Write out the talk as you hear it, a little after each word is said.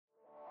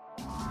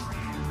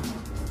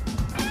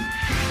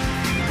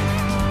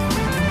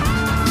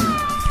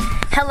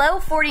Hello,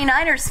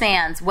 49ers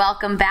fans.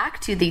 Welcome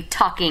back to the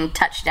Talking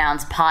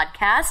Touchdowns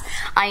podcast.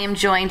 I am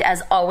joined,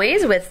 as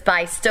always,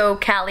 by Stowe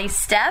Cali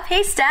Steph.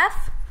 Hey,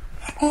 Steph.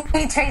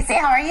 Hey, Tracy.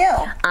 How are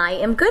you? I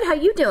am good. How are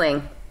you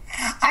doing?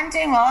 I'm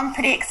doing well. I'm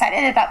pretty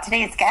excited about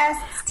today's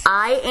guest.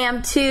 I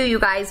am too, you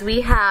guys.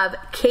 We have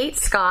Kate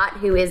Scott,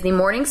 who is the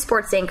morning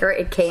sports anchor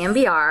at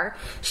KMBR.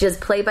 She does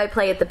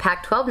play-by-play at the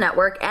Pac-12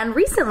 Network and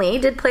recently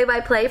did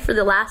play-by-play for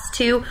the last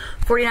two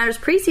 49ers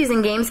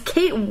preseason games.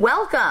 Kate,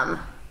 welcome.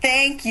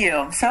 Thank you.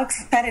 I'm so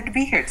excited to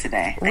be here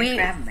today. Thanks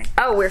for having me.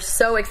 Oh, we're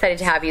so excited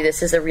to have you.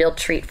 This is a real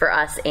treat for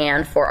us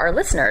and for our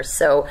listeners,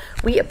 so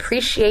we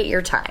appreciate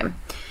your time.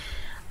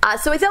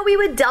 So I thought we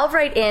would delve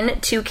right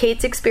into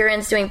Kate's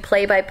experience doing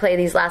play-by-play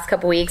these last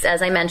couple weeks.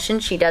 As I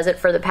mentioned, she does it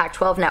for the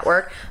Pac-12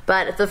 Network,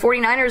 but the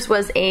 49ers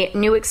was a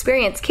new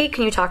experience. Kate,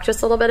 can you talk to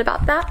us a little bit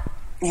about that?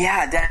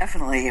 Yeah,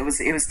 definitely. It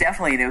was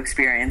definitely a new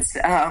experience,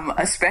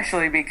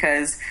 especially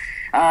because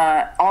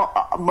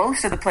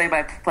most of the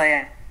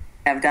play-by-play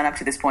I've done up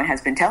to this point has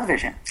been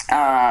television,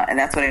 and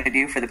that's what I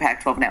do for the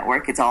Pac-12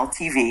 Network. It's all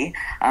TV,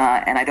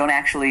 and I don't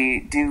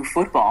actually do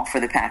football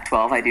for the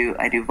Pac-12. I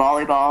do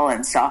volleyball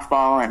and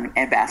softball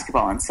and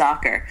basketball and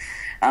soccer.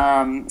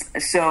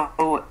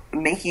 So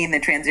making the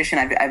transition,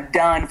 I've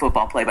done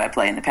football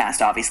play-by-play in the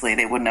past. Obviously,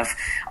 they wouldn't have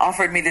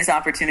offered me this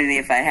opportunity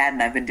if I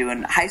hadn't. I've been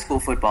doing high school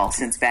football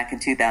since back in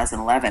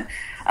 2011.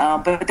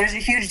 But there's a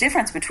huge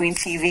difference between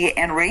TV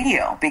and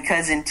radio,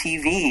 because in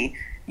TV,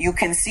 you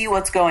can see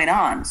what's going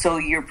on. So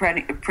you're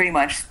pretty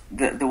much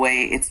the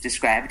way it's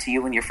described to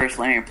you when you're first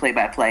learning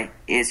play-by-play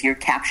is you're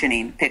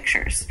captioning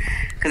pictures,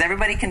 because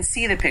everybody can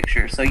see the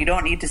picture. So you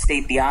don't need to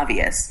state the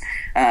obvious.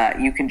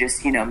 You can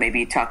just,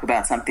 maybe talk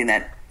about something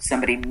that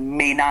somebody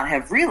may not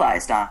have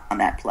realized on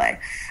that play.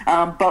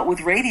 But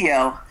with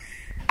radio,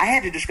 I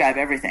had to describe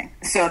everything.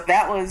 So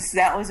that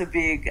was a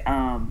big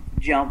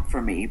jump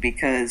for me,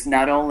 because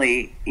not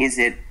only is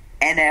it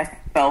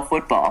NFL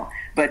football,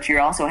 but you're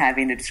also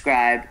having to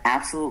describe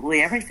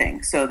absolutely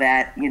everything, so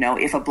that,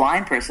 if a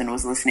blind person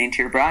was listening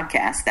to your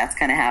broadcast, that's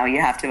kind of how you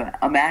have to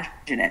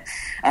imagine it.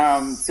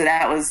 So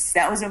that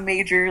was a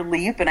major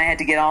leap, and I had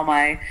to get all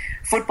my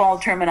football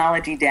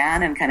terminology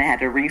down and kind of had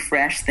to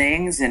refresh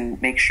things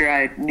and make sure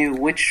I knew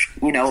which,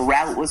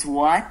 route was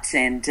what.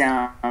 And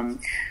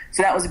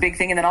so that was a big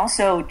thing. And then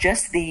also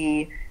just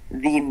the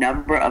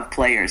number of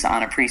players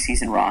on a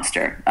preseason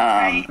roster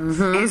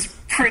is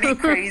pretty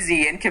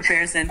crazy in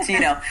comparison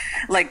to,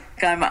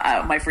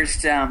 my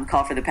first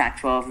call for the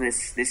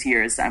Pac-12 this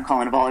year is I'm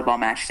calling a volleyball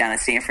match down at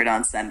Stanford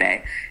on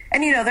Sunday.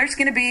 And, there's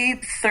going to be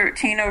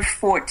 13 or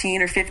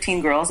 14 or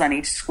 15 girls on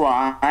each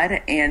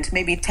squad, and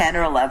maybe 10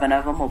 or 11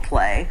 of them will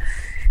play.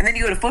 And then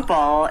you go to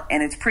football,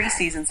 and it's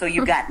preseason, so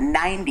you've got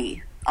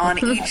 90 on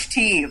each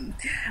team.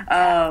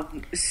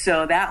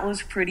 So that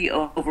was pretty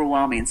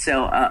overwhelming.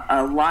 So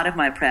a lot of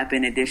my prep,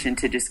 in addition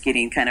to just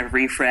getting kind of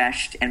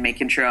refreshed and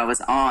making sure I was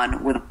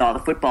on with all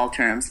the football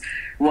terms,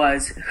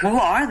 was who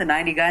are the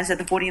 90 guys that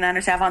the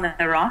 49ers have on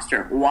their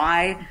roster?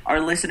 Why are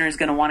listeners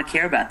going to want to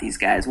care about these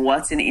guys?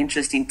 What's an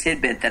interesting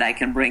tidbit that I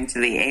can bring to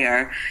the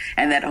air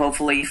and that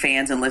hopefully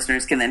fans and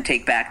listeners can then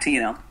take back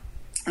to,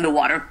 the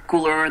water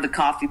cooler or the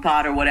coffee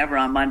pot or whatever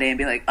on Monday and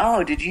be like,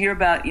 oh, did you hear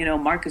about,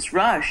 Marcus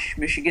Rush,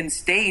 Michigan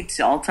State,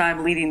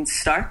 all-time leading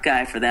start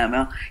guy for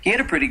them? He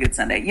had a pretty good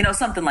Sunday,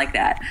 something like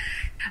that.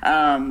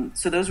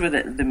 So those were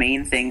the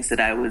main things that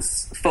I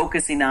was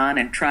focusing on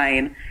and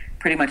trying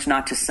pretty much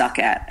not to suck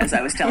at, as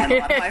I was telling a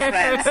lot of my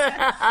friends.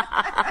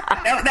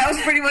 that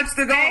was pretty much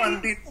the goal.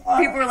 And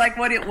people were like,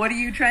 what are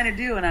you trying to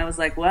do? And I was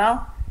like,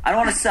 well, I don't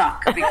want to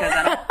suck, because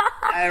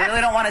I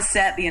really don't want to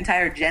set the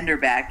entire gender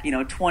back,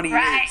 20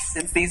 years,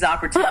 since these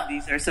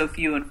opportunities are so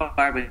few and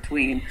far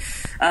between.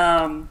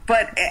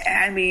 But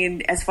I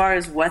mean, as far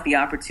as what the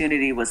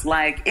opportunity was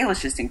like, it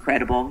was just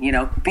incredible,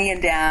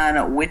 being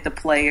down with the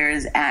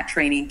players at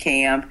training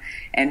camp,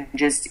 and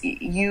just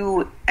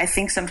I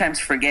think sometimes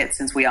forget,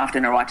 since we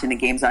often are watching the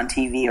games on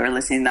TV or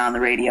listening on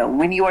the radio,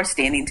 when you are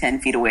standing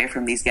 10 feet away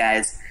from these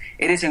guys,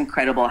 it is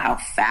incredible how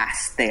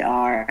fast they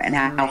are and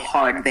how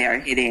hard they are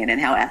hitting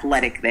and how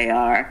athletic they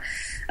are.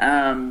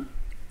 And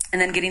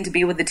then getting to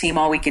be with the team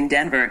all week in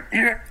Denver,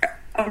 they're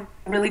a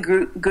really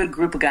good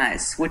group of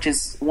guys, which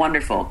is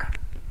wonderful,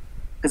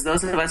 because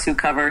those of us who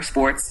cover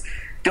sports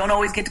don't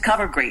always get to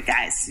cover great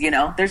guys.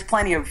 There's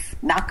plenty of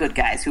not good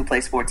guys who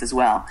play sports as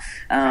well.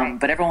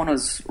 But everyone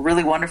was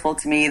really wonderful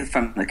to me,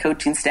 from the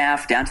coaching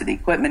staff down to the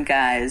equipment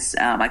guys.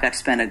 I got to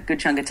spend a good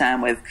chunk of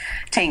time with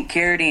Tank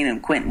Carradine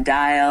and Quentin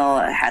Dial.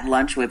 I had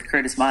lunch with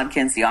Curtis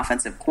Modkins, the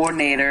offensive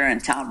coordinator,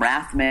 and Tom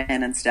Rathman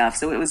and stuff.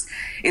 So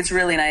it's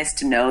really nice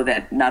to know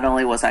that not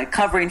only was I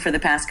covering for the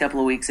past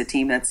couple of weeks a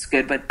team that's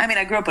good, but I mean,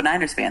 I grew up a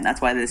Niners fan.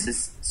 That's why this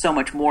is so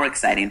much more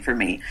exciting for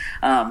me.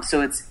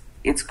 So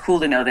it's cool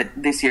to know that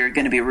this year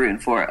going to be rooting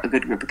for a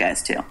good group of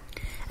guys too.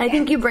 I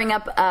think you bring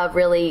up a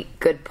really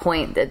good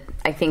point, that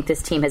I think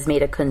this team has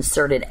made a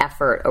concerted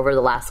effort over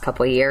the last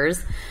couple of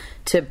years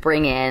to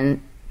bring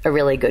in a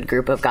really good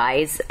group of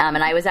guys. And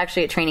I was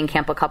actually at training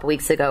camp a couple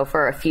weeks ago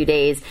for a few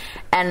days,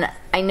 and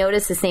I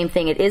noticed the same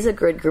thing. It is a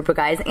good group of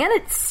guys, and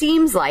it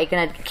seems like,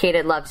 and Kate,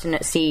 I'd love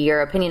to see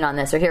your opinion on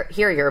this, or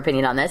hear your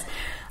opinion on this.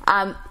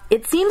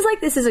 It seems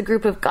like this is a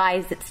group of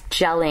guys that's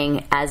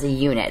gelling as a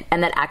unit,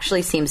 and that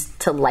actually seems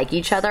to like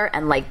each other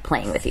and like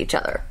playing with each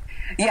other.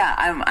 Yeah,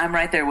 I'm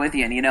right there with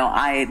you. And,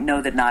 I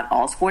know that not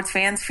all sports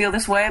fans feel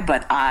this way,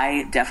 but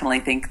I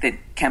definitely think that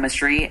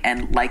chemistry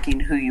and liking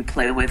who you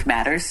play with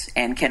matters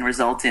and can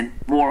result in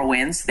more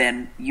wins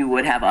than you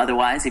would have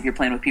otherwise if you're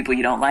playing with people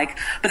you don't like.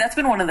 But that's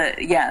been one of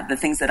the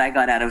things that I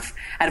got out of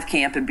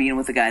camp and being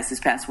with the guys this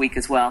past week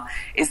as well,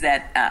 is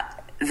that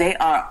they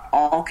are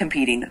all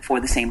competing for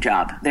the same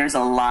job. There's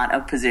a lot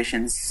of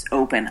positions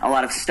open, a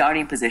lot of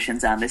starting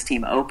positions on this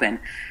team open.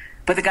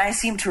 But the guys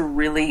seem to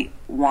really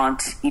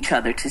want each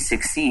other to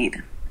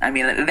succeed. I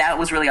mean, that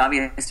was really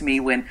obvious to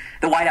me when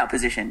the wideout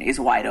position is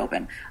wide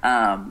open.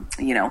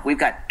 We've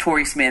got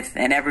Torrey Smith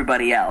and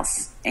everybody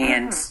else.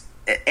 And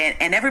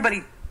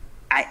everybody,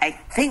 I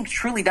think,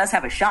 truly does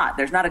have a shot.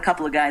 There's not a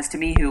couple of guys to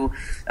me who,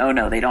 oh,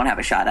 no, they don't have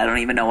a shot. I don't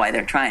even know why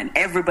they're trying.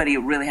 Everybody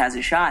really has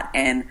a shot.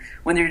 And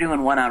when they're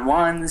doing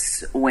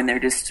one-on-ones, when they're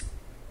just,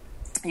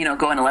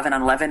 going 11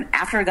 on 11,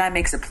 after a guy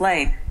makes a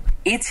play,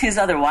 it's his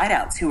other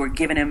wideouts who are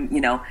giving him,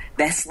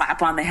 that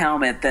slap on the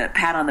helmet, the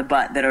pat on the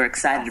butt, that are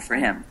excited for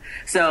him.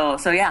 So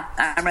yeah,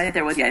 I'm right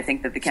there with you. I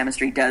think that the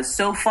chemistry does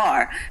so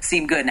far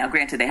seem good. Now,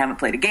 granted, they haven't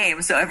played a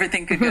game, so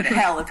everything could go to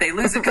hell if they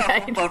lose a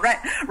couple. But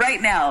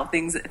right now,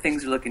 things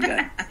are looking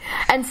good.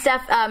 And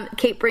Steph,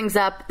 Kate brings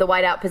up the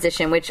wideout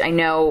position, which I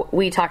know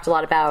we talked a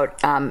lot about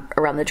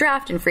around the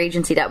draft and free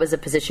agency. That was a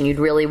position you'd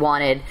really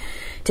wanted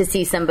to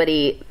see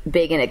somebody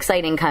big and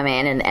exciting come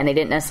in, and they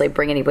didn't necessarily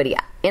bring anybody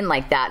in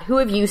like that. Who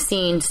have you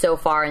seen so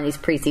far in these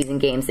preseason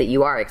games that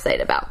you are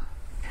excited about?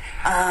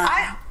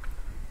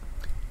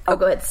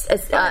 Go ahead.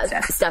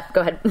 Steph,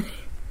 go ahead.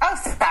 Oh,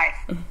 sorry.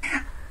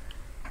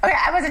 Okay,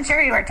 I wasn't sure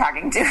you were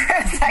talking to for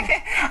a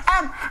second.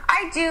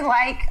 I do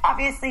like,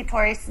 obviously,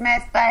 Torrey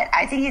Smith, but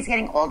I think he's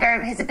getting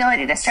older. His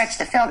ability to stretch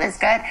the field is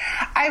good.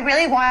 I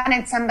really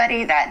wanted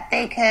somebody that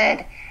they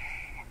could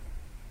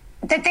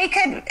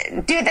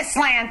do the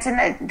slants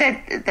and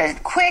the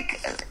quick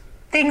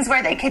things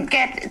where they could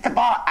get the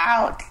ball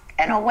out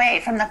and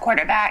away from the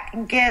quarterback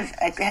and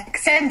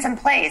extend some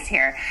plays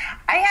here.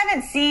 I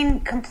haven't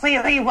seen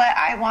completely what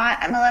I want.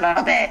 I'm a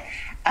little bit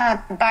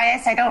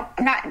biased. I'm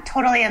not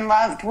totally in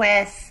love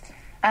with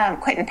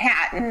Quentin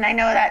Patton. I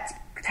know that's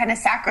kind of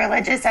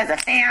sacrilegious as a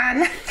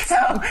fan. So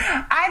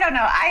I don't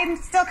know. I'm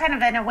still kind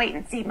of in a wait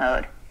and see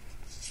mode.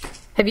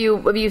 What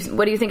do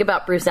you think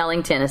about Bruce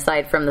Ellington,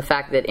 aside from the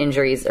fact that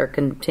injuries are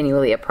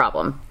continually a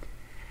problem?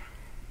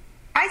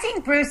 I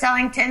think Bruce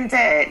Ellington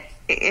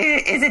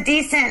is a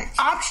decent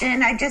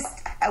option.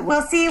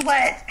 We'll see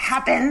what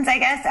happens. I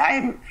guess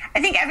I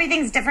think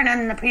everything's different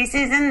in the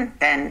preseason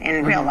than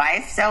in real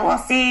life. So we'll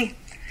see.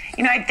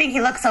 I think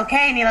he looks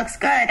okay and he looks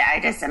good.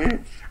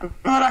 I'm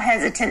a little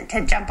hesitant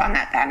to jump on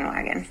that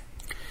bandwagon.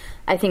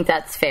 I think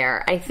that's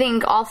fair. I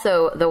think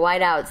also the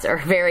wideouts are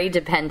very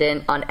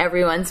dependent on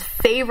everyone's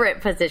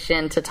favorite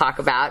position to talk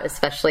about,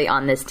 especially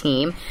on this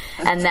team.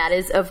 And that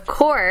is, of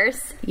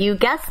course, you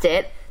guessed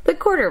it, the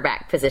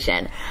quarterback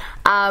position.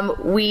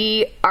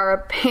 We are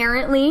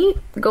apparently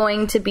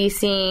going to be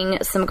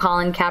seeing some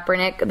Colin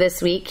Kaepernick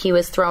this week. He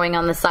was throwing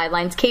on the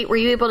sidelines. Kate, were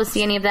you able to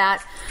see any of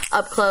that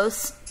up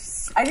close?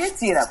 I did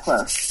see it up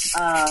close.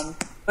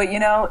 But,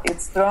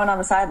 it's throwing on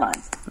the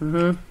sidelines.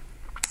 Mm-hmm.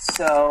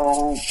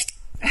 So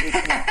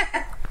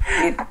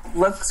it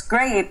looks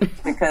great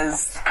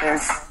because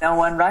there's no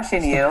one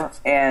rushing you,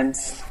 and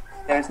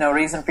there's no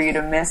reason for you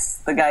to miss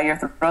the guy you're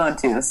throwing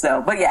to.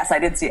 So, but yes, I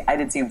did see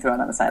him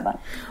throwing on the sideline.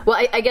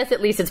 Well, I guess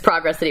at least it's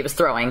progress that he was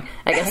throwing.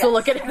 I guess we'll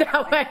look at it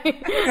that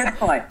way. Good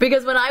point.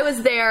 Because when I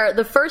was there,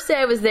 the first day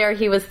I was there,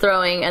 he was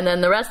throwing, and then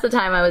the rest of the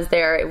time I was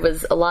there, it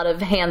was a lot of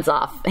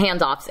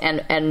handoffs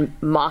and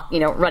mock,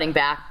 running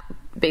back.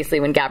 Basically,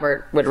 when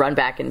Gabbert would run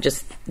back and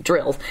just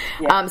drill.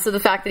 Yeah. So the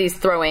fact that he's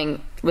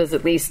throwing was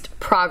at least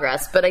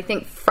progress. But I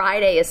think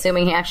Friday,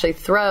 assuming he actually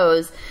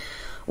throws,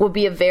 will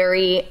be a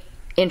very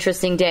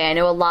interesting day. I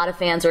know a lot of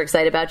fans are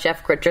excited about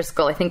Jeff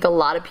Driscoll. I think a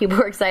lot of people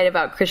were excited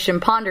about Christian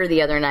Ponder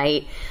the other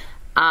night.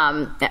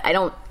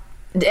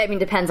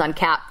 Depends on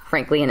Cap,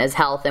 frankly, and his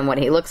health and what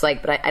he looks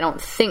like. But I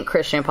don't think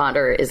Christian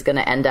Ponder is going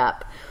to end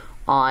up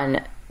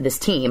on this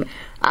team.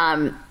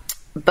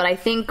 But I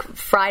think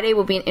Friday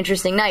will be an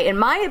interesting night. In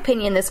my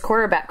opinion, this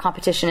quarterback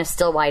competition is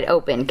still wide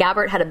open.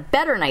 Gabbert had a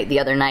better night the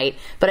other night,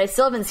 but I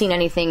still haven't seen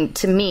anything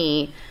to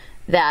me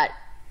that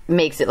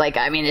makes it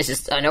it's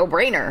just a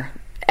no-brainer.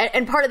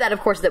 And part of that,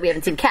 of course, is that we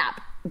haven't seen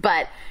Cap.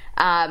 But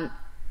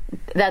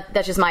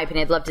that's just my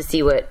opinion. I'd love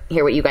to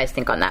hear what you guys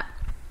think on that.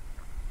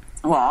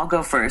 Well, I'll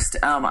go first.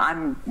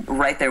 I'm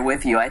right there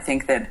with you. I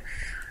think that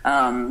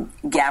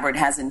Gabbert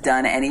hasn't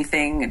done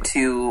anything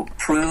to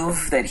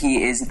prove that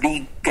he is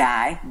the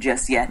guy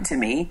just yet to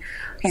me.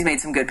 He's made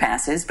some good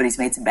passes, but he's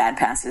made some bad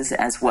passes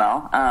as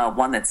well.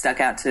 One that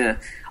stuck out to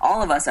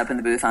all of us up in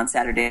the booth on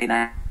Saturday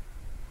night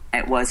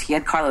was he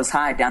had Carlos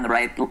Hyde down the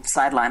right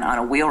sideline on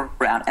a wheel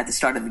route at the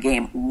start of the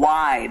game,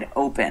 wide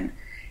open.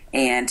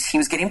 And he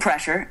was getting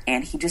pressure,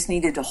 and he just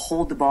needed to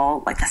hold the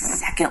ball like a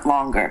second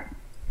longer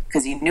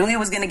because he knew he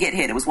was going to get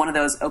hit. It was one of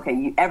those,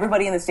 okay,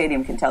 everybody in the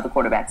stadium can tell the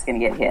quarterback's going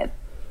to get hit.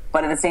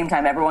 But at the same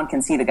time, everyone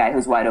can see the guy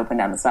who's wide open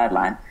down the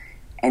sideline.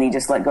 And he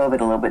just let go of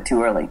it a little bit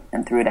too early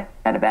and threw it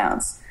out of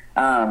bounds.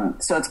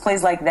 So it's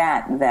plays like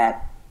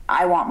that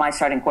I want my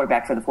starting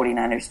quarterback for the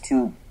 49ers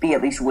to be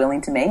at least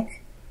willing to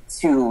make,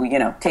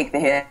 to, take the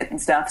hit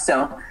and stuff.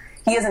 So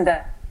he hasn't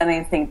done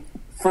anything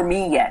for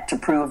me yet to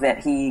prove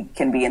that he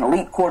can be an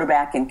elite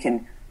quarterback and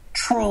can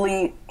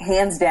truly,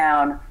 hands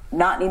down,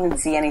 not needing to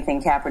see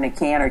anything Kaepernick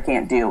can or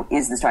can't do,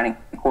 is the starting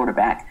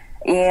quarterback.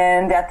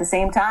 And at the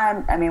same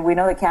time, we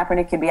know that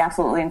Kaepernick can be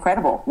absolutely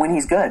incredible when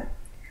he's good.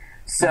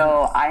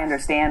 So I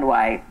understand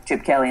why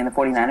Chip Kelly and the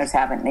 49ers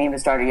haven't named a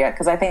starter yet,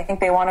 because I think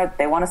they want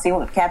to see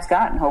what Cap's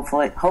got, and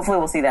hopefully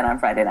we'll see that on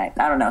Friday night.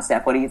 I don't know,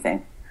 Steph, what do you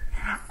think?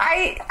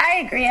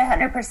 I agree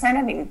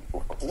 100%.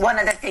 One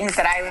of the things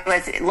that I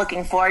was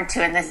looking forward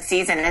to in this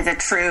season is a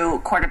true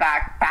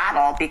quarterback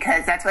battle,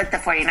 because that's what the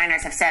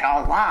 49ers have said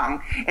all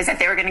along, is that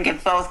they were going to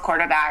give both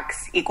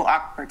quarterbacks equal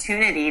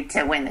opportunity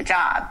to win the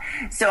job.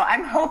 So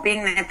I'm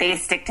hoping that they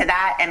stick to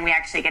that and we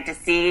actually get to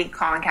see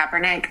Colin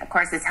Kaepernick. Of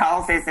course, his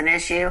health is an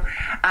issue.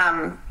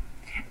 And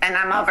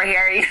I'm over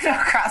here,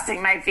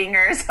 crossing my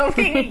fingers,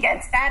 hoping he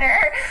gets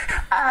better.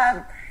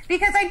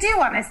 Because I do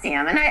want to see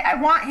him, and I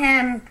want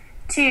him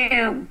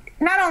to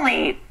not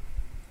only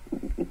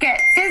get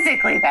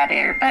physically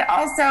better, but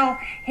also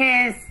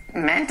his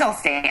mental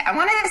state. I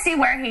wanted to see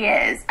where he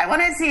is. I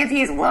wanted to see if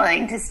he's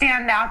willing to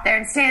stand out there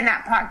and stay in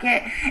that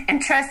pocket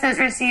and trust those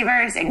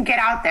receivers and get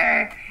out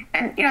there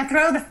and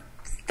throw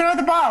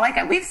the ball.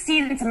 Like, we've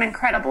seen some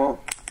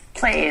incredible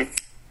plays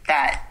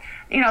that,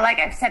 like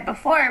I've said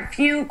before,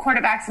 few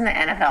quarterbacks in the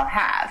NFL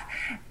have.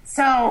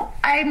 So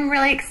I'm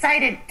really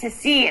excited to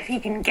see if he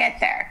can get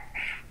there.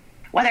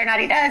 Whether or not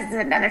he does is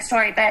another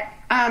story, but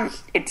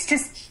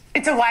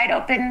it's a wide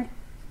open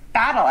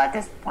battle at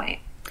this point.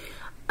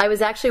 I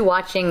was actually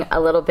watching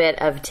a little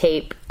bit of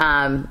tape,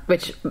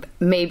 which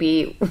may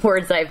be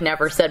words I've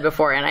never said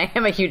before, and I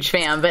am a huge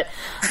fan, but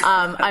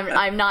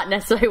I'm not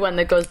necessarily one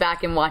that goes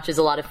back and watches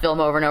a lot of film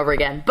over and over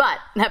again. But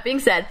that being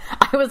said,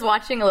 I was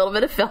watching a little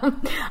bit of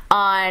film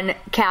on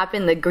Cap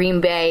in the Green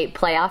Bay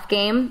playoff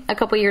game a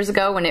couple years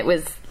ago when it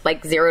was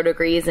like 0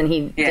 degrees and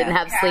he didn't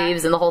have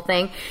sleeves and the whole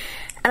thing.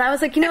 And I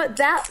was like,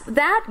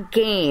 that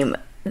game,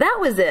 that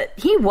was it.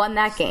 He won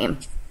that game.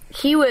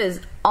 He was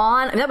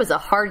on, that was a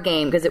hard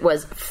game because it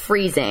was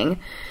freezing.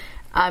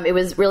 It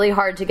was really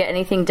hard to get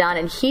anything done.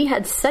 And he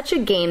had such a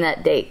game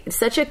that day,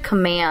 such a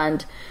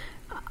command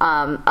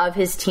of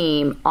his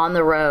team on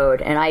the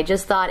road. And I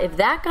just thought, if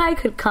that guy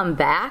could come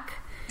back,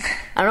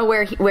 I don't know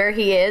where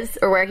he is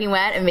or where he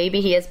went, and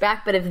maybe he is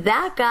back, but if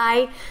that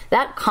guy,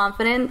 that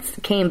confidence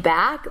came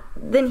back,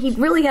 then he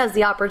really has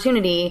the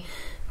opportunity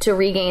to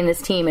regain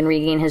this team and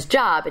regain his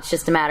job. It's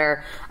just a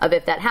matter of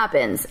if that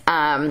happens.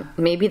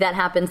 Maybe that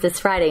happens this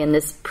Friday in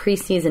this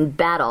preseason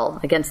battle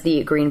against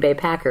the Green Bay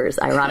Packers,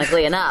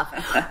 ironically enough.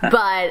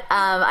 But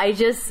I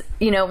just,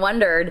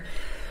 wondered,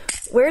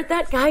 where'd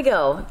that guy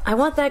go? I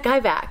want that guy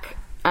back.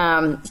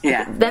 Then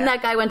that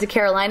guy went to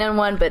Carolina and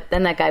won, but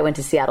then that guy went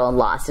to Seattle and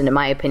lost. And in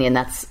my opinion,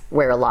 that's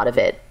where a lot of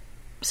it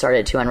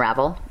started to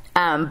unravel.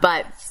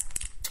 But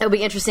it'll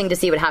be interesting to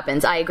see what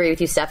happens. I agree with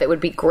you, Steph. It would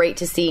be great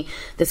to see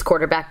this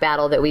quarterback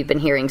battle that we've been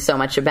hearing so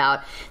much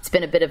about. It's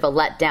been a bit of a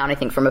letdown, I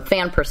think, from a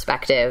fan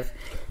perspective,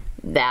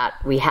 that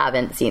we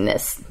haven't seen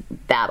this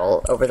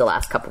battle over the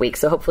last couple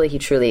weeks. So hopefully he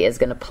truly is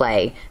going to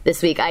play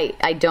this week.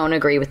 I don't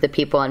agree with the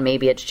people, and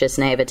maybe it's just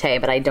naivete,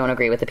 but I don't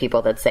agree with the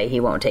people that say he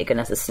won't take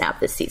another snap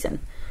this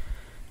season.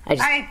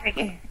 I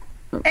agree.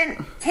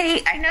 And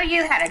Kate, I know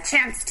you had a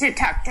chance to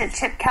talk to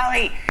Chip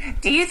Kelly.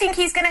 Do you think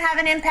he's going to have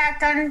an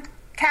impact on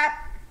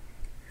Cap?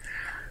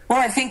 Well,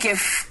 I think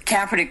if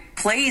Kaepernick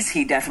plays,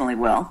 he definitely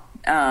will,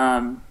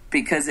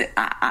 because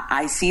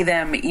I see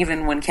them,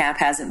 even when Cap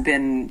hasn't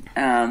been,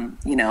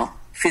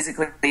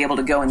 physically able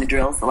to go in the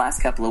drills the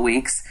last couple of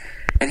weeks,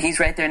 and he's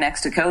right there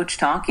next to Coach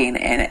talking,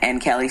 and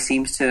Kelly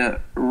seems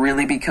to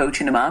really be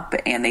coaching him up,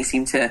 and they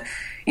seem to,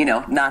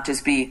 not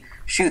just be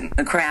shooting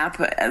the crap,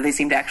 they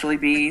seem to actually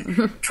be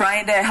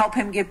trying to help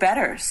him get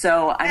better.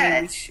 So,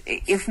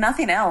 if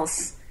nothing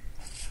else,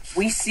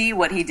 we see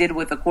what he did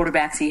with the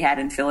quarterbacks he had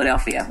in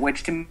Philadelphia,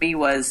 which to me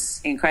was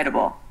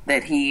incredible,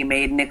 that he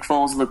made Nick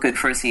Foles look good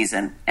for a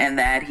season and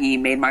that he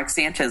made Mark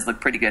Sanchez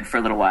look pretty good for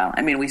a little while.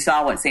 We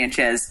saw what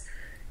Sanchez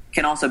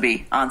can also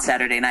be on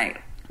Saturday night,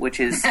 which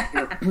is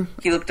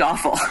he looked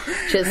awful.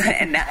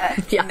 And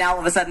now all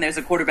of a sudden there's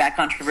a quarterback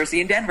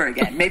controversy in Denver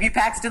again. Maybe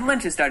Paxton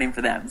Lynch is starting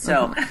for them.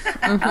 So,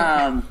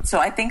 so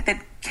I think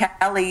that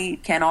Kelly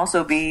can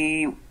also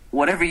be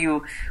whatever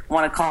you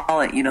want to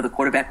call it, the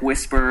quarterback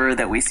whisperer,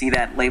 that we see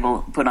that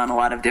label put on a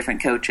lot of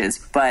different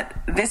coaches. But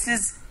this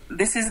is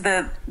this is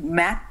the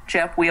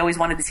matchup we always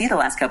wanted to see the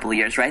last couple of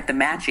years, right? The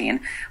matching.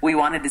 We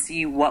wanted to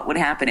see what would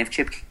happen if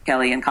Chip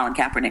Kelly and Colin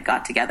Kaepernick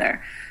got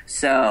together.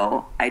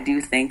 So I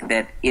do think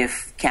that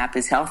if Cap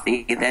is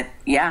healthy,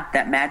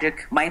 that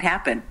magic might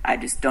happen. I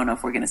just don't know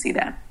if we're going to see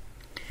that.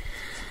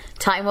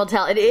 Time will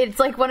tell. It's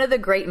like one of the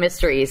great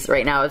mysteries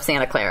right now of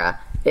Santa Clara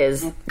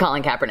is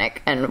Colin Kaepernick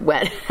and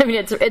wet. I mean,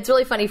 it's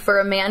really funny for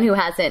a man who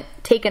hasn't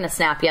taken a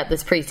snap yet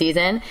this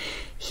preseason.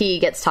 He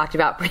gets talked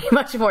about pretty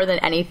much more than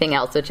anything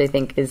else, which I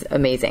think is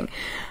amazing.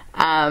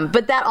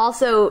 But that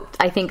also,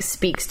 I think,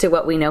 speaks to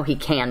what we know he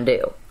can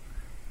do.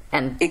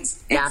 And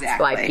that's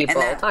why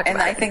people talk about it.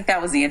 And I think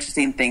that was the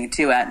interesting thing,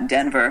 too, out in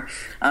Denver,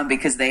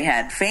 because they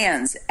had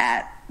fans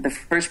at the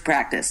first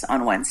practice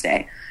on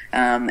Wednesday.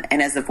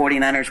 And as the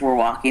 49ers were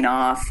walking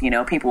off,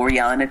 people were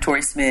yelling at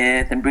Torrey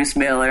Smith and Bruce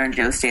Miller and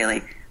Joe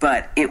Staley.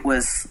 But it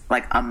was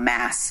like a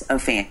mass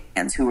of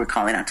fans who were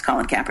calling out to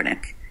Colin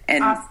Kaepernick.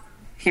 And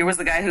here was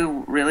the guy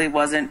who really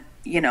wasn't,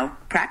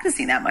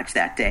 practicing that much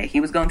that day. He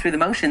was going through the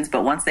motions,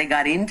 but once they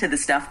got into the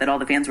stuff that all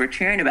the fans were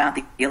cheering about,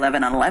 the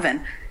 11 on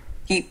 11,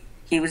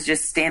 he was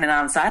just standing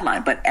on the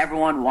sideline. But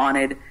everyone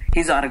wanted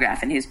his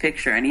autograph and his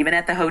picture. And even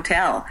at the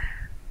hotel,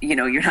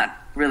 you're not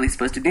really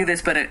supposed to do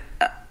this, but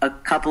a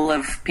couple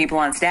of people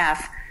on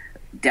staff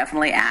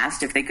definitely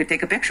asked if they could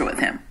take a picture with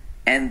him.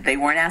 And they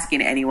weren't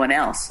asking anyone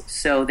else.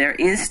 So there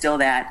is still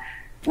that.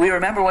 We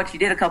remember what you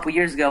did a couple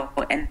years ago,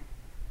 and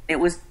it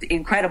was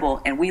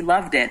incredible, and we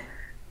loved it.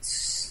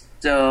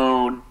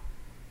 So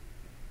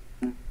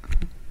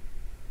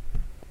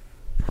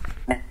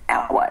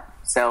now what?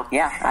 So,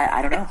 I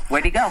don't know.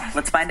 Where'd he go?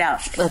 Let's find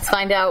out. Let's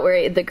find out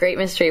where the great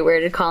mystery. Where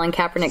did Colin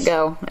Kaepernick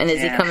go? And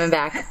is he coming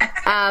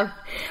back?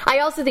 I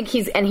also think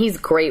he's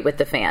great with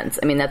the fans.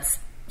 I mean, that's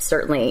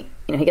certainly,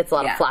 he gets a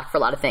lot of flack for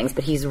a lot of things,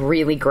 but he's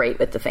really great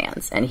with the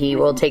fans. And he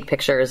will take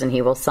pictures and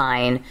he will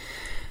sign,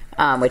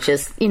 which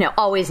is,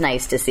 always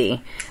nice to see.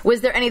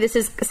 Was there this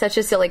is such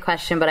a silly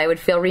question, but I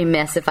would feel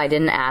remiss if I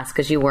didn't ask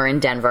because you were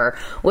in Denver.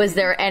 Was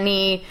there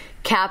any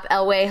Cap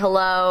Elway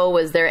hello?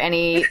 Was there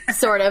any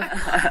sort of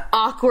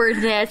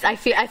awkwardness? I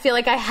feel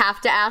like I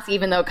have to ask,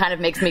 even though it kind of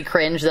makes me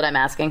cringe that I'm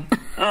asking.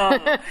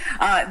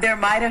 There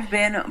might have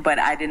been, but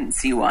I didn't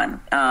see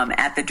one.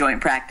 At the joint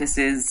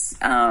practices,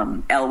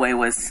 Elway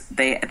was,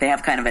 they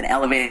have kind of an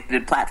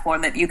elevated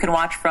platform that you can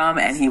watch from,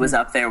 and he was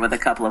up there with a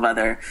couple of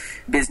other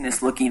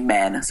business-looking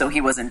men, so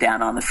he wasn't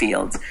down on the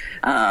field.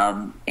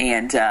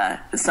 And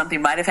something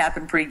might have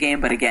happened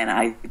pregame, but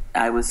again,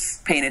 I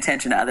was paying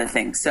attention to other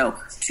things. So,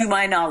 to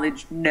my knowledge,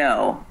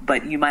 no,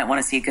 but you might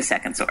want to seek a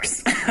second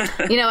source.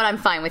 You know what? I'm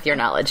fine with your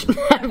knowledge.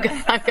 I'm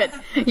good.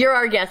 You're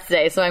our guest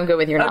today, so I'm good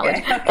with your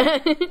knowledge.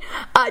 Okay.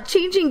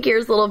 Changing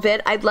gears a little bit,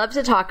 I'd love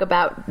to talk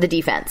about the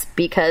defense,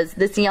 because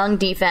this young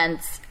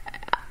defense,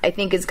 I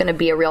think, is going to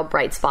be a real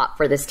bright spot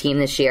for this team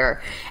this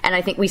year. And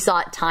I think we saw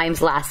at times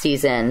last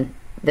season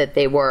that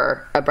they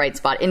were a bright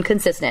spot,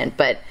 inconsistent,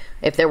 but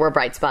if there were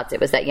bright spots, it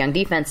was that young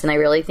defense, and I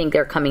really think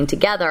they're coming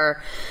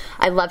together.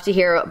 I'd love to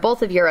hear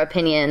both of your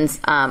opinions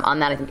on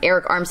that. I think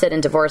Eric Armstead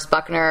and DeVorest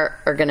Buckner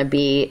are going to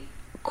be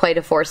quite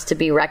a force to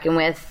be reckoned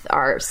with.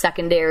 Our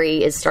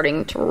secondary is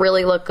starting to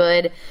really look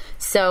good.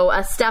 So,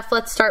 Steph,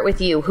 let's start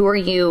with you. Who are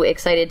you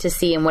excited to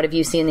see, and what have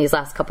you seen these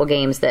last couple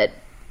games that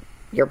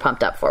you're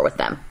pumped up for with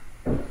them?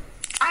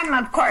 I'm,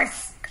 of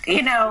course,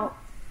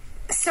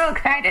 so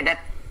excited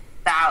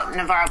about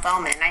Navarro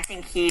Bowman. I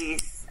think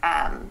he's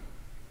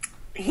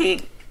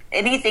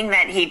anything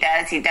that he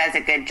does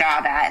a good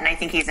job at, and I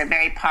think he's a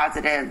very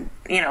positive,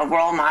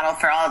 role model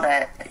for all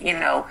the,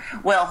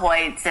 Will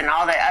Hoyts and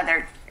all the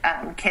other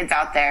kids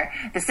out there.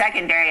 The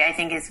secondary, I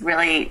think, is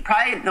really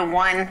probably the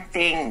one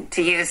thing,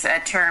 to use a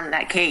term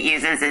that Kate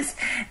uses, is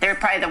they're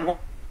probably the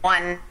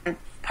one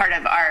part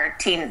of our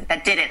team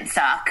that didn't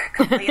suck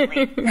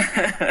completely.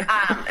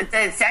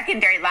 The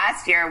secondary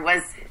last year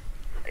was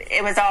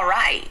all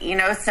right,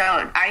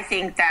 so I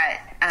think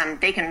that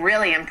they can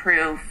really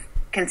improve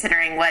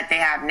considering what they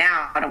have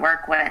now to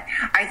work with.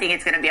 I think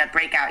it's going to be a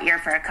breakout year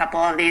for a couple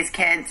of these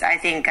kids. I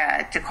think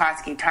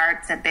Jaquaski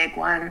Tartt's a big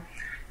one.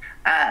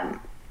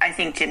 I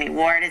think Jimmy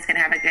Ward is going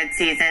to have a good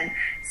season.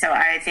 So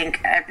I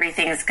think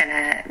everything's going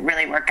to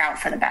really work out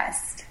for the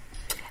best.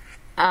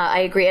 I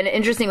agree. And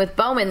interesting with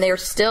Bowman, they're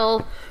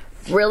still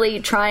really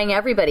trying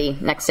everybody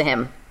next to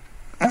him.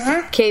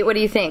 Uh-huh. Kate, what do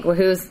you think?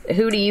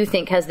 Who do you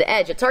think has the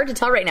edge? It's hard to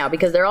tell right now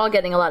because they're all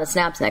getting a lot of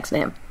snaps next to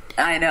him.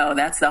 I know,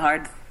 that's the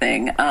hard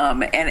thing.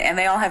 And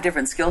they all have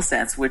different skill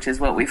sets, which is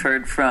what we've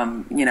heard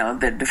from,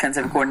 the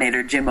defensive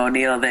coordinator, Jim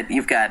O'Neill, that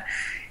you've got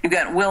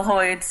Will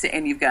Hoyt,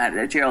 and you've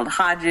got Gerald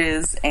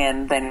Hodges,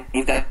 and then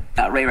you've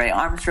got Ray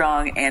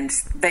Armstrong, and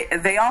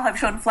they all have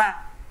shown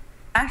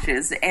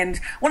flashes. And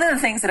one of the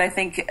things that I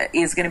think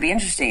is going to be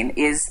interesting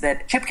is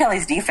that Chip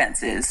Kelly's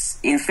defenses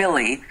in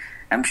Philly,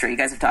 I'm sure you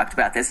guys have talked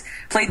about this,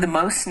 played the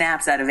most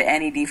snaps out of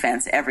any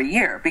defense every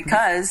year,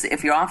 because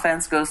if your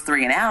offense goes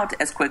 3 and out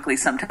as quickly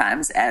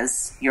sometimes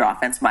as your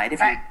offense might if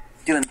you're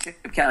doing the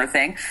Chip Kelly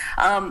thing.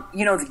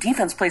 The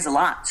defense plays a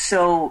lot.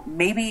 So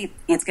maybe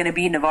it's going to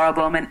be Navarro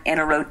Bowman and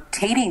a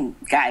rotating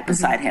guy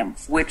beside him,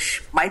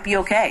 which might be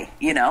okay,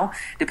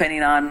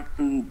 depending on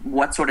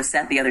what sort of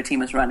set the other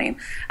team is running.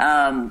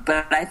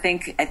 But I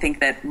think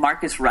that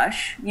Marcus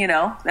Rush,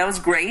 that was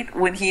great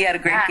when he had a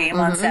great game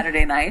on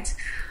Saturday night.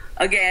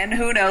 Again,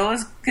 who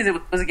knows? Because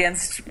it was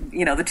against, the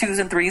 2s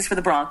and 3s for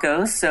the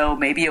Broncos. So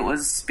maybe it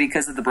was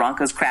because of the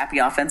Broncos' crappy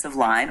offensive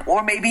line.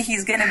 Or maybe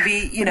he's going to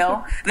be,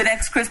 the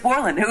next Chris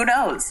Borland. Who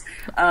knows?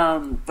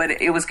 But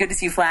it was good to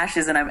see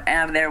flashes. And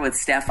I'm there with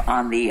Steph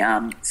on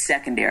the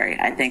secondary.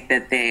 I think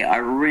that they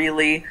are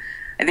really...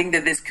 I think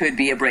that this could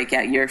be a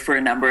breakout year for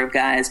a number of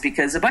guys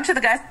because a bunch of the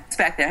guys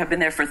back there have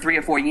been there for 3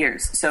 or 4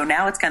 years. So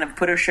now it's kind of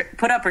put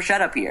up or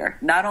shut up year,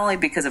 not only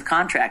because of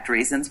contract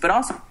reasons, but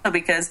also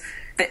because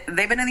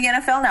they've been in the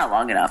NFL now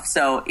long enough.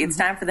 So it's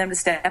time for them to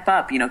step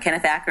up.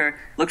 Kenneth Acker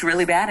looked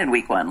really bad in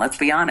week 1, let's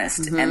be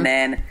honest. And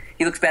then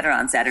he looks better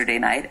on Saturday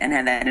night and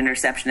had that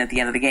interception at the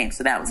end of the game.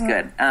 So that was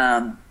good.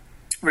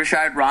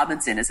 Rashard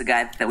Robinson is a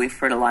guy that we've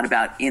heard a lot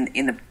about in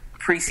the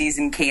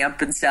preseason camp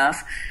and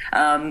stuff.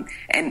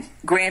 And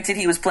granted,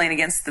 he was playing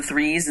against the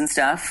 3s and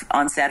stuff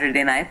on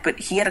Saturday night, but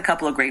he had a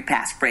couple of great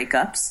pass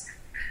breakups.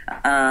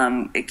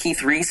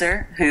 Keith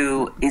Reeser,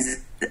 who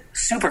is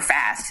super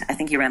fast. I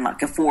think he ran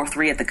like a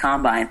 4.3 at the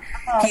combine.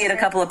 He had a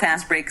couple of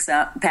pass breakups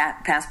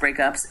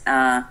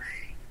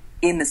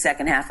in the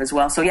second half as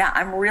well. So, yeah,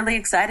 I'm really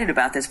excited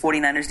about this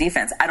 49ers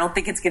defense. I don't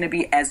think it's going to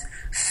be as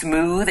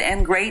smooth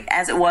and great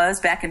as it was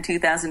back in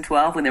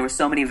 2012 when there were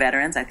so many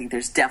veterans. I think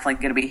there's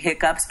definitely going to be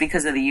hiccups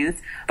because of the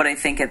youth. But I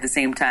think at the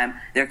same time,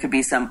 there could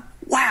be some,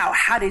 wow,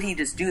 how did he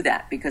just do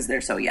that? Because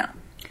they're so young.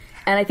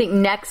 And I think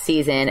next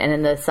season and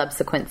in the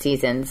subsequent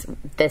seasons,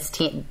 this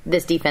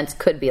defense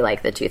could be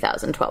like the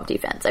 2012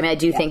 defense. I mean, I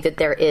do think that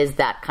there is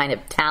that kind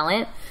of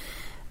talent.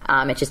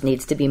 It just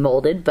needs to be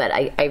molded, but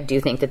I do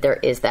think that there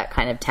is that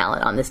kind of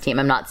talent on this team.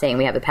 I'm not saying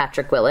we have a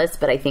Patrick Willis,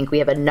 but I think we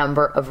have a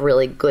number of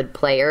really good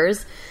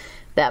players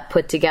that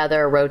put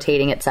together,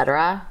 rotating,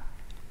 etc.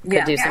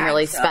 could do some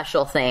really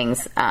special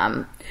things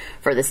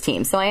for this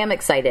team. So I am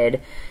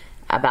excited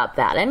about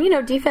that.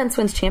 And, defense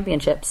wins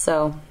championships,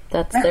 so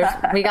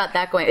we got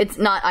that going.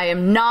 I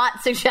am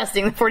not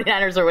suggesting the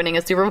 49ers are winning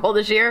a Super Bowl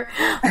this year,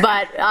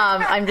 but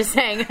I'm just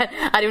saying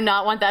I do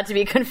not want that to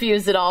be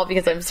confused at all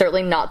because I'm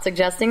certainly not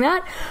suggesting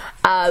that.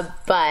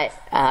 But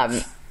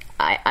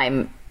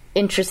I'm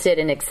interested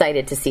and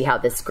excited to see how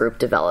this group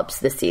develops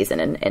this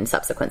season and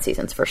subsequent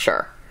seasons for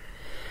sure.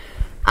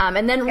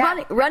 And then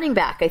running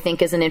back, I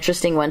think, is an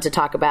interesting one to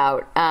talk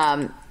about.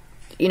 I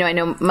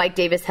know Mike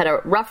Davis had a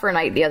rougher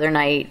night the other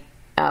night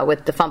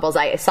with the fumbles.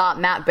 I saw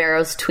Matt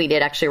Barrows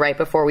tweeted actually right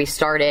before we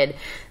started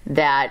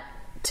that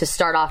to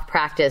start off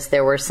practice,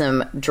 there were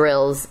some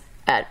drills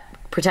at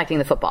protecting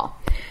the football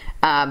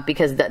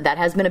because that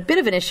has been a bit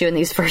of an issue in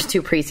these first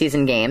 2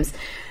 preseason games.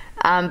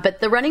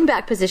 But the running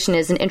back position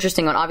is an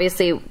interesting one.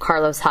 Obviously,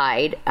 Carlos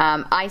Hyde.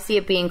 I see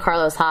it being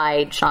Carlos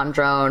Hyde, Sean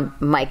Drone,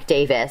 Mike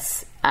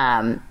Davis.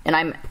 And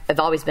I've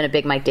always been a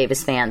big Mike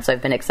Davis fan, so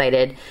I've been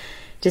excited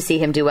to see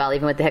him do well,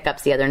 even with the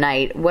hiccups the other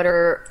night. What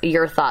are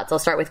your thoughts? I'll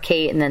start with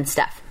Kate and then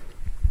Steph.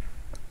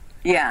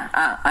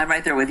 Yeah, I'm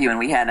right there with you. And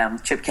we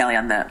had Chip Kelly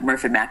on the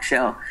Murph and Mac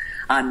show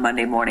on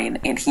Monday morning,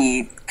 and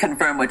he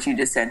confirmed what you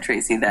just said,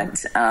 Tracy,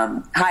 that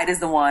Hyde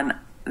is the one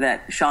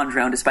that Sean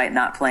Drone, despite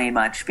not playing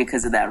much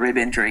because of that rib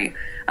injury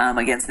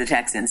against the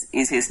Texans,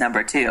 is his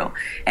number 2.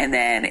 And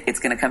then it's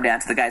going to come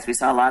down to the guys we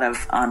saw a lot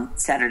of on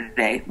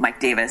Saturday, Mike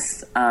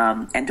Davis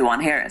and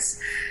DeJuan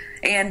Harris.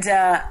 And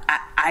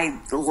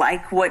I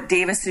like what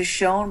Davis has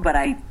shown, but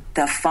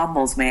the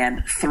fumbles,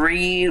 man,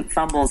 3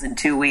 fumbles in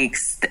 2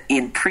 weeks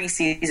in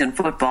preseason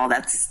football,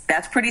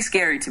 that's pretty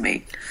scary to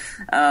me.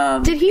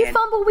 Did he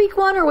fumble week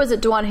 1, or was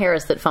it DeJuan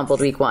Harris that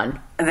fumbled week 1?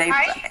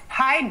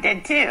 Hyde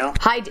did too.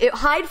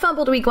 Hyde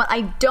fumbled week 1.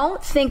 I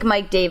don't think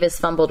Mike Davis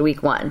fumbled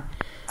week 1.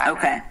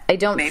 Okay. I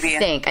don't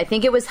think. I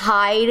think it was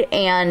Hyde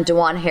and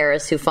DeJuan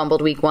Harris who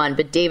fumbled week 1,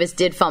 but Davis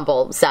did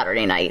fumble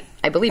Saturday night.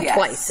 I believe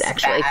twice,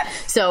 actually. Bad.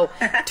 So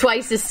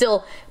twice is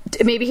still...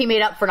 Maybe he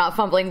made up for not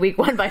fumbling week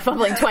 1 by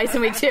fumbling twice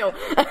in week 2.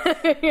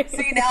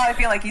 See, now I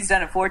feel like he's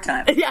done it 4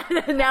 times. Yeah,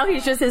 now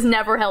he just has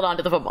never held on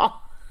to the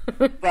football.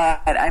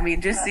 But, I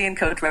mean, just seeing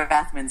Coach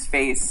Rathman's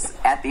face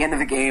at the end of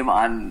the game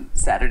on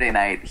Saturday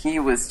night, he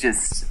was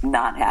just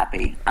not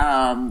happy.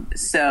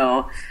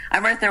 So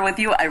I'm right there with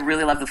you. I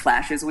really love the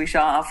flashes we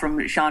saw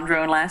from Sean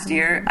Drone last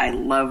year. I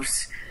loved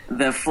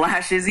the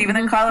flashes even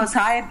that Carlos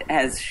Hyde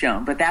has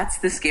shown. But that's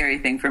the scary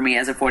thing for me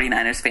as a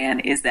 49ers fan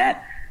is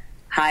that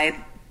Hyde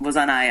was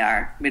on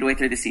IR midway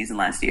through the season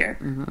last year.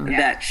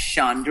 That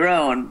Sean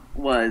Drone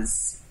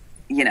was...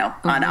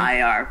 on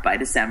IR by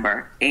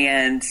December.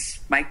 And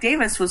Mike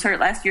Davis was hurt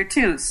last year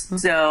too.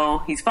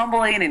 So he's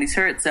fumbling and he's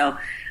hurt. So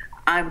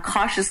I'm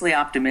cautiously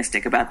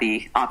optimistic about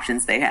the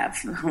options they have.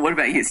 What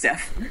about you,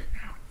 Steph?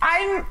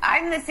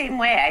 I'm the same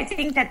way. I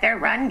think that their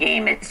run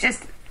game, it's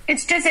just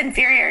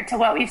inferior to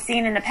what we've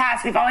seen in the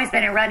past. We've always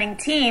been a running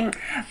team.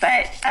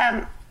 But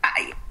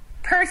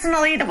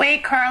personally, the way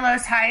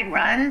Carlos Hyde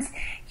runs,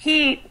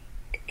 he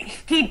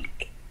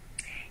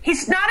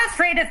he's not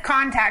afraid of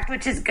contact,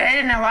 which is good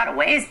in a lot of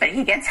ways, but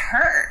he gets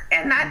hurt.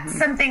 And that's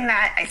something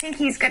that I think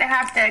he's going to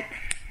have to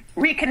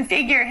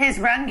reconfigure his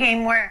run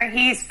game, where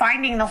he's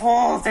finding the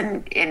holes.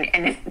 And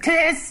to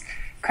his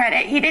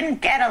credit, he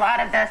didn't get a lot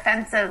of the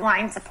offensive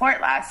line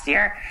support last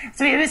year.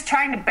 So he was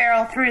trying to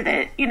barrel through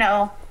the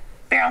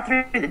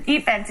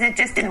defense, and it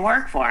just didn't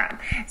work for him.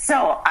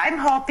 So I'm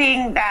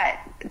hoping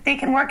that they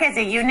can work as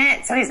a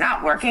unit, so he's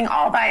not working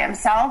all by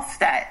himself,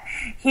 that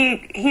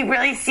he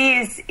really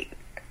sees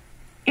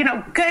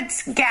good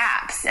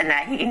gaps and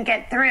that he can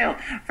get through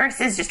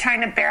versus just trying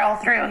to barrel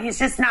through. He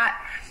just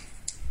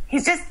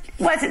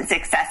wasn't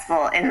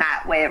successful in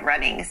that way of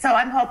running. So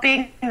I'm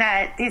hoping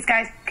that these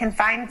guys can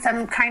find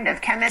some kind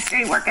of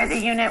chemistry, work as a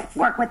unit,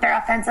 work with their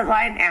offensive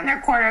line and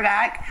their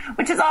quarterback,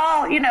 which is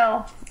all,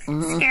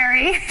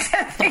 scary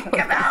to think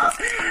about.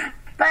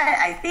 But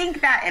I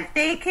think that if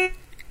they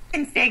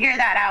can figure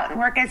that out and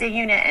work as a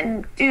unit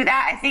and do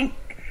that, I think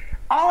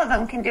all of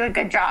them can do a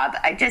good job.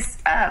 I just,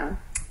 I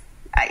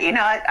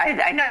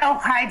know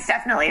Hyde's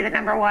definitely the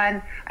number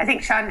one. I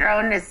think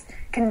Chandron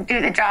can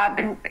do the job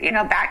and,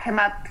 back him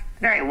up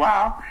very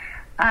well.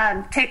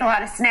 Take a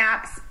lot of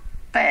snaps,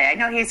 but I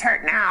know he's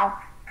hurt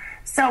now.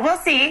 So we'll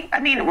see. I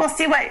mean, we'll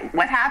see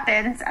what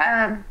happens.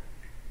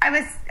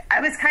 I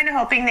was kind of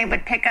hoping they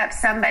would pick up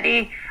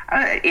somebody,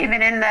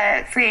 even in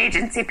the free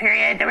agency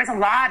period. There was a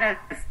lot of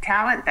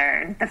talent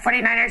there. The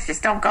 49ers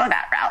just don't go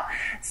that route.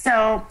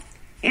 So,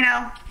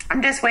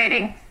 I'm just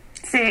waiting,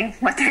 seeing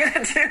what they're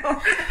going to do.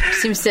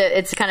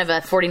 It's kind of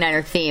a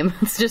 49er theme.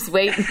 It's just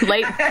wait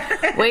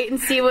and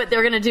see what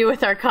they're going to do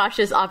with our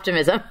cautious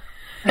optimism.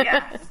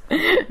 Yeah.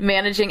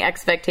 Managing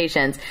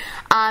expectations.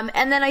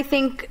 And then I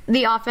think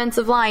the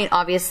offensive line,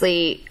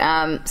 obviously,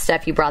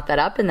 Steph, you brought that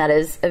up, and that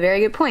is a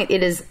very good point.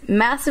 It is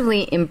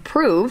massively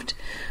improved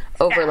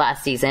over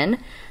last season,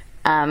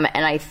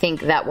 and I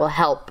think that will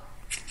help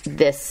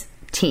this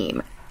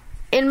team.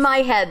 In my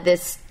head,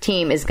 this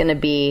team is going to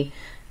be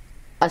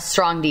a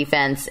strong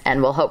defense,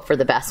 and we'll hope for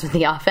the best with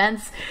the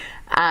offense.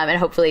 And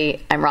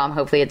hopefully, I'm wrong,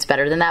 hopefully it's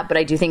better than that, but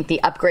I do think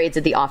the upgrades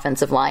of the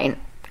offensive line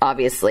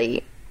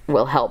obviously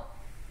will help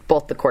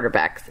both the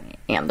quarterbacks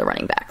and the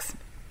running backs,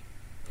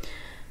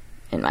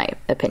 in my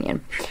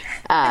opinion.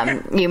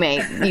 You may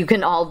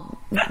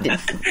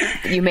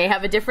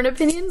have a different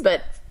opinion,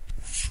 but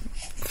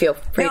feel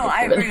free. No,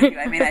 I agree with you.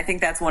 I mean, I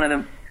think that's one of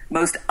the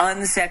most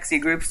unsexy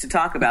groups to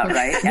talk about,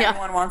 right? Yeah.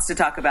 Everyone wants to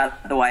talk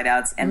about the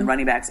wideouts and the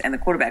running backs and the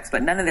quarterbacks,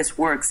 but none of this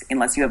works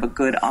unless you have a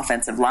good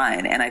offensive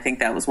line. And I think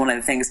that was one of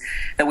the things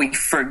that we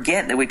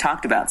forget that we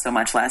talked about so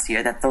much last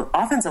year, that the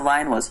offensive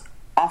line was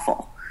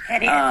awful.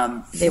 They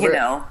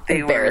were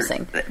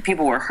embarrassing.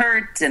 People were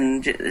hurt,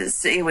 and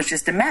it was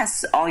just a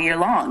mess all year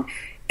long.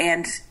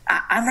 And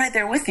I'm right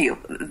there with you.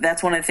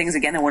 That's one of the things,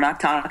 again, that we're not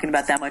talking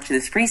about that much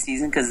this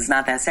preseason because it's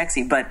not that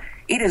sexy. But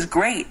it is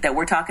great that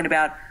we're talking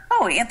about,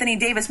 Anthony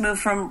Davis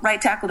moved from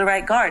right tackle to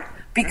right guard,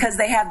 because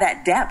they have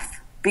that depth,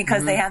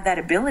 because they have that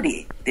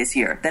ability this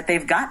year, that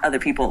they've got other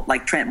people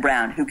like Trent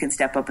Brown who can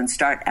step up and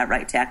start at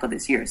right tackle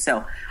this year.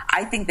 So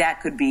I think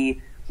that could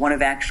be one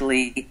of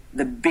actually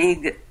the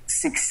big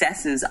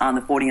successes on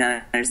the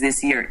 49ers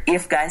this year,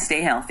 if guys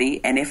stay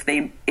healthy and if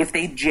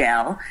they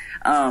gel,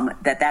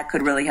 that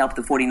could really help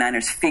the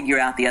 49ers figure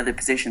out the other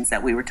positions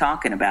that we were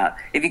talking about.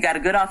 If you got a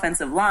good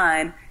offensive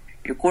line,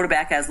 your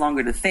quarterback has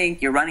longer to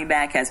think, your running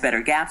back has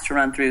better gaps to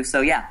run through.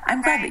 So yeah,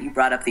 I'm glad that you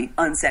brought up the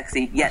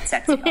unsexy yet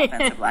sexy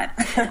offensive line.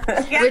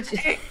 Yeah,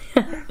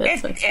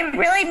 it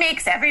really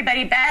makes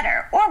everybody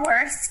better or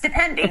worse,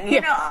 depending,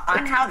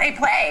 on how they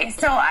play.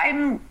 So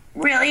I'm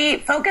really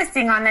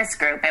focusing on this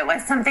group. It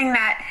was something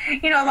that,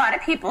 a lot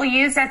of people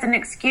used as an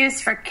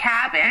excuse for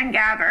Cap and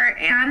Gabbert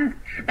and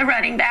the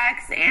running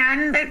backs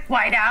and the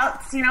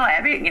wideouts.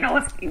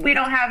 If we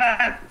don't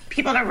have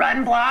people to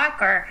run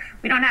block, or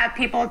we don't have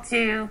people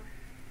to,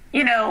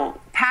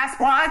 pass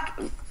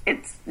block,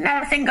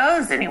 nothing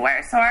goes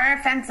anywhere. So our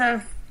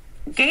offensive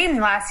game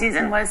last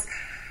season was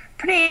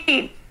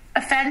pretty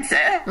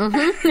offensive.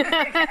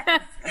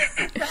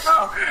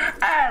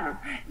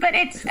 But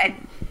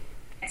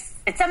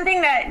it's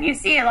something that you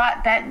see a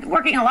lot, that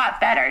working a lot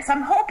better. So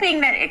I'm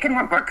hoping that it can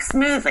work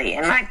smoothly,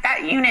 and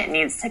that unit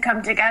needs to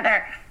come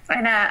together.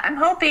 And I'm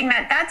hoping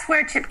that that's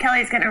where Chip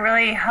Kelly's going to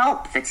really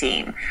help the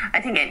team.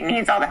 I think it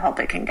needs all the help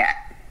it can get.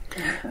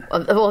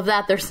 Well,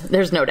 that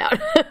there's no doubt.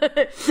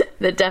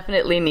 That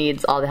definitely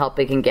needs all the help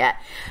it can get.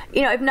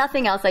 If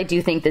nothing else, I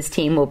do think this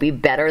team will be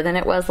better than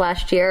it was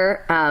last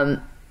year.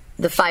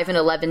 The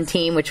 5-11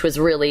 team, which was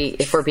really,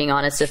 if we're being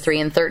honest, a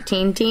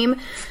 3-13 team,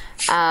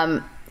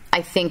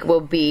 I think will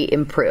be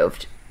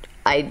improved.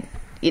 I'd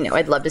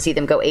love to see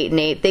them go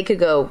 8-8. They could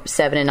go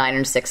 7-9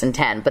 or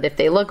 6-10. But if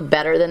they look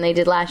better than they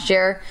did last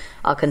year,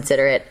 I'll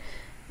consider it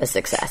a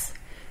success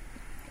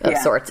of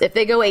sorts. If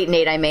they go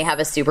 8-8, I may have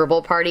a Super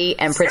Bowl party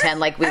and pretend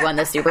like we won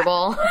the Super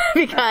Bowl,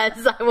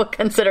 because I will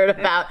consider it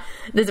about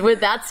this. With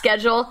that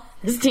schedule,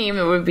 this team,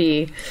 it would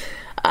be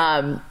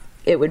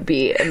it would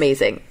be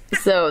amazing.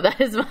 So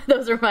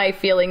those are my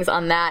feelings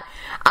on that.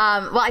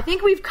 Well, I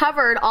think we've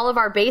covered all of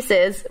our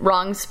bases.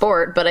 Wrong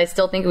sport, but I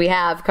still think we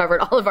have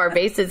covered all of our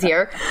bases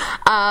here.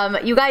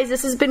 You guys,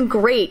 this has been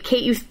great.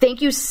 Kate,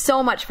 thank you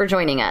so much for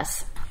joining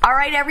us. All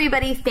right,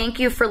 everybody, thank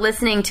you for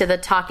listening to the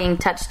Talking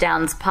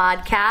Touchdowns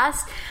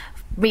podcast.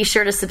 Be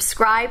sure to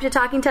subscribe to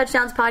Talking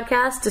Touchdowns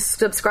podcast, to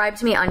subscribe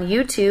to me on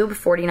YouTube,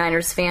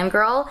 49ers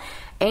Fangirl,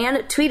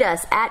 and tweet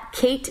us at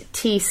Kate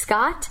T.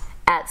 Scott,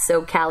 at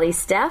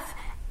SoCallySteph,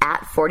 at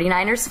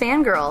 49ers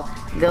Fangirl.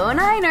 Go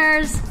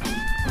Niners!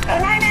 Go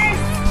Niners!